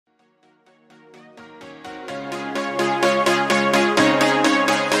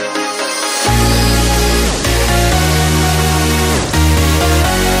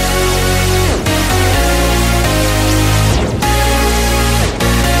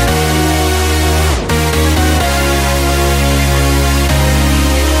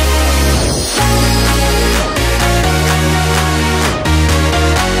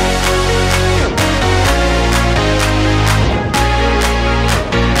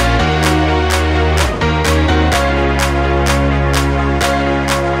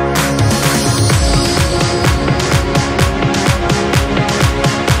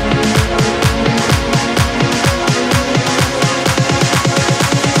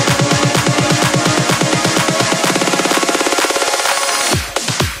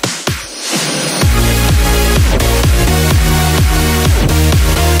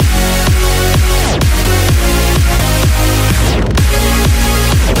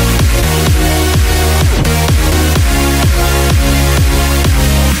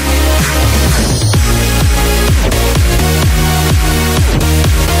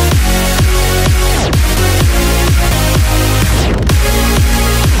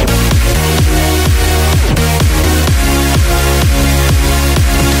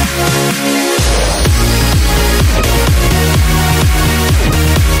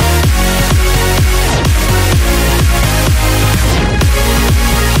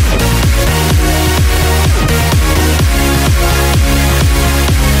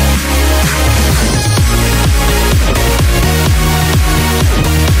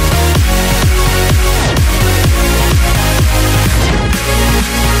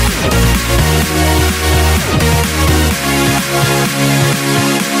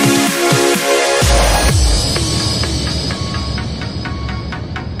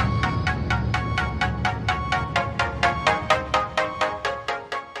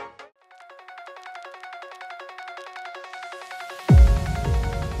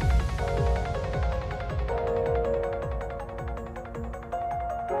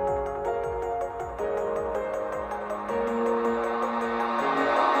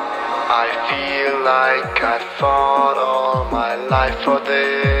I feel like I fought all my life for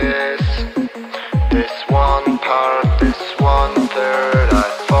this. This one part, this 1/3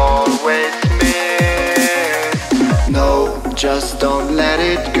 I've always missed. No, just don't let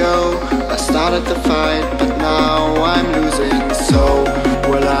it go. I started the fight, but now I'm losing. So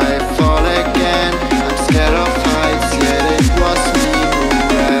will I fall again? I'm scared of heights, yet it was me who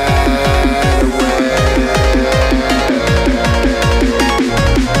ran away.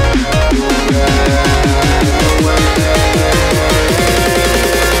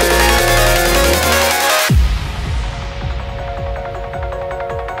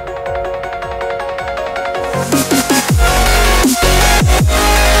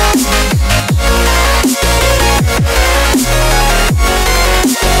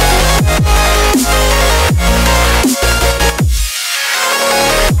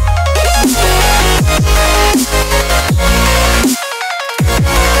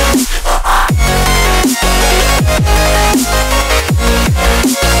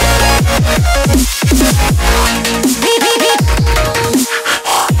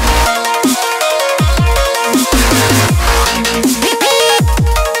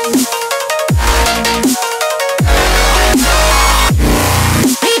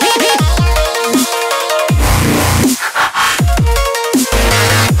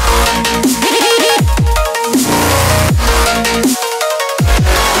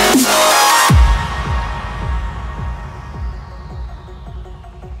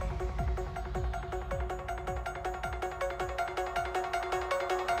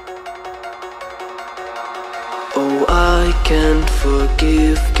 Oh, I can't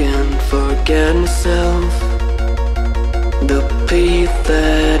forget myself. The peace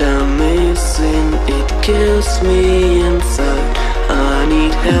that I'm missing, it kills me inside. I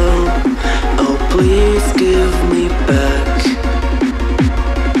need help, oh please give me back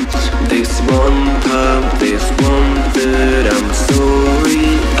this one part, this 1/3. I'm sorry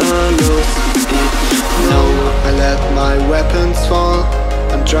I lost it. No, I let my weapons fall.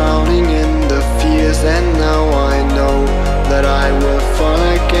 I'm drowning in the fears, and now I know that I will fall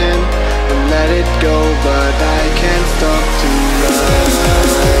again and let it go, but I can't stop to run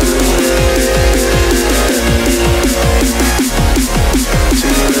away. To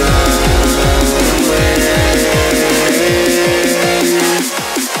run away.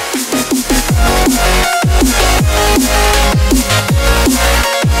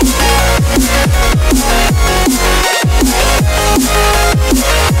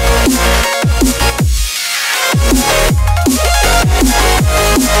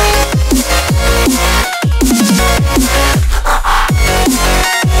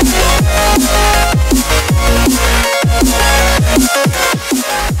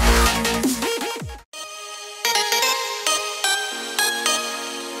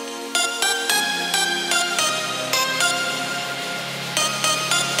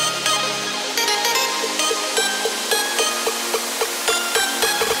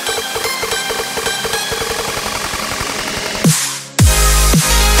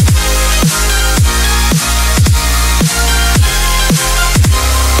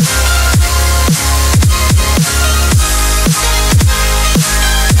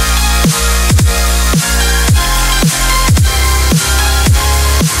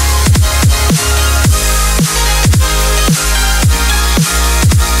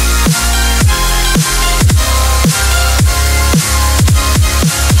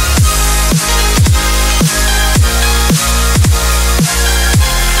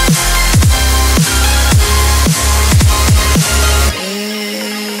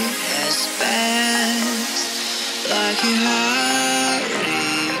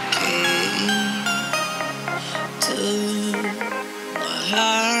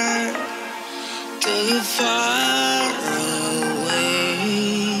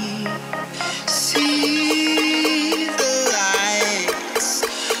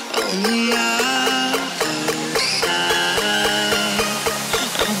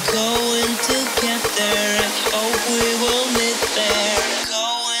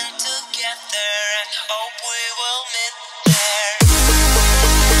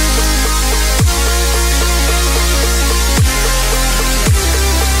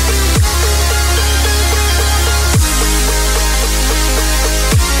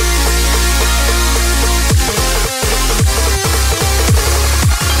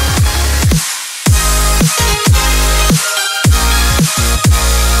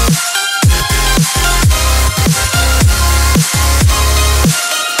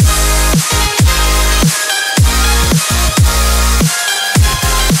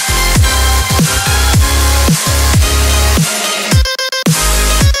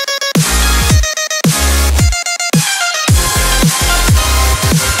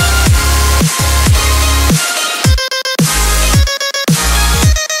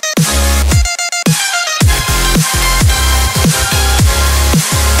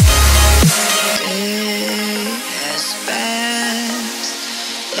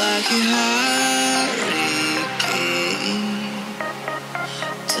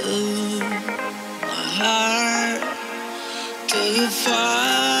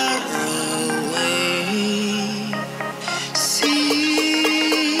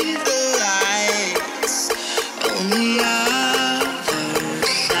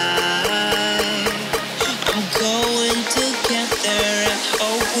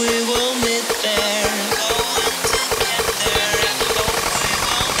 we were.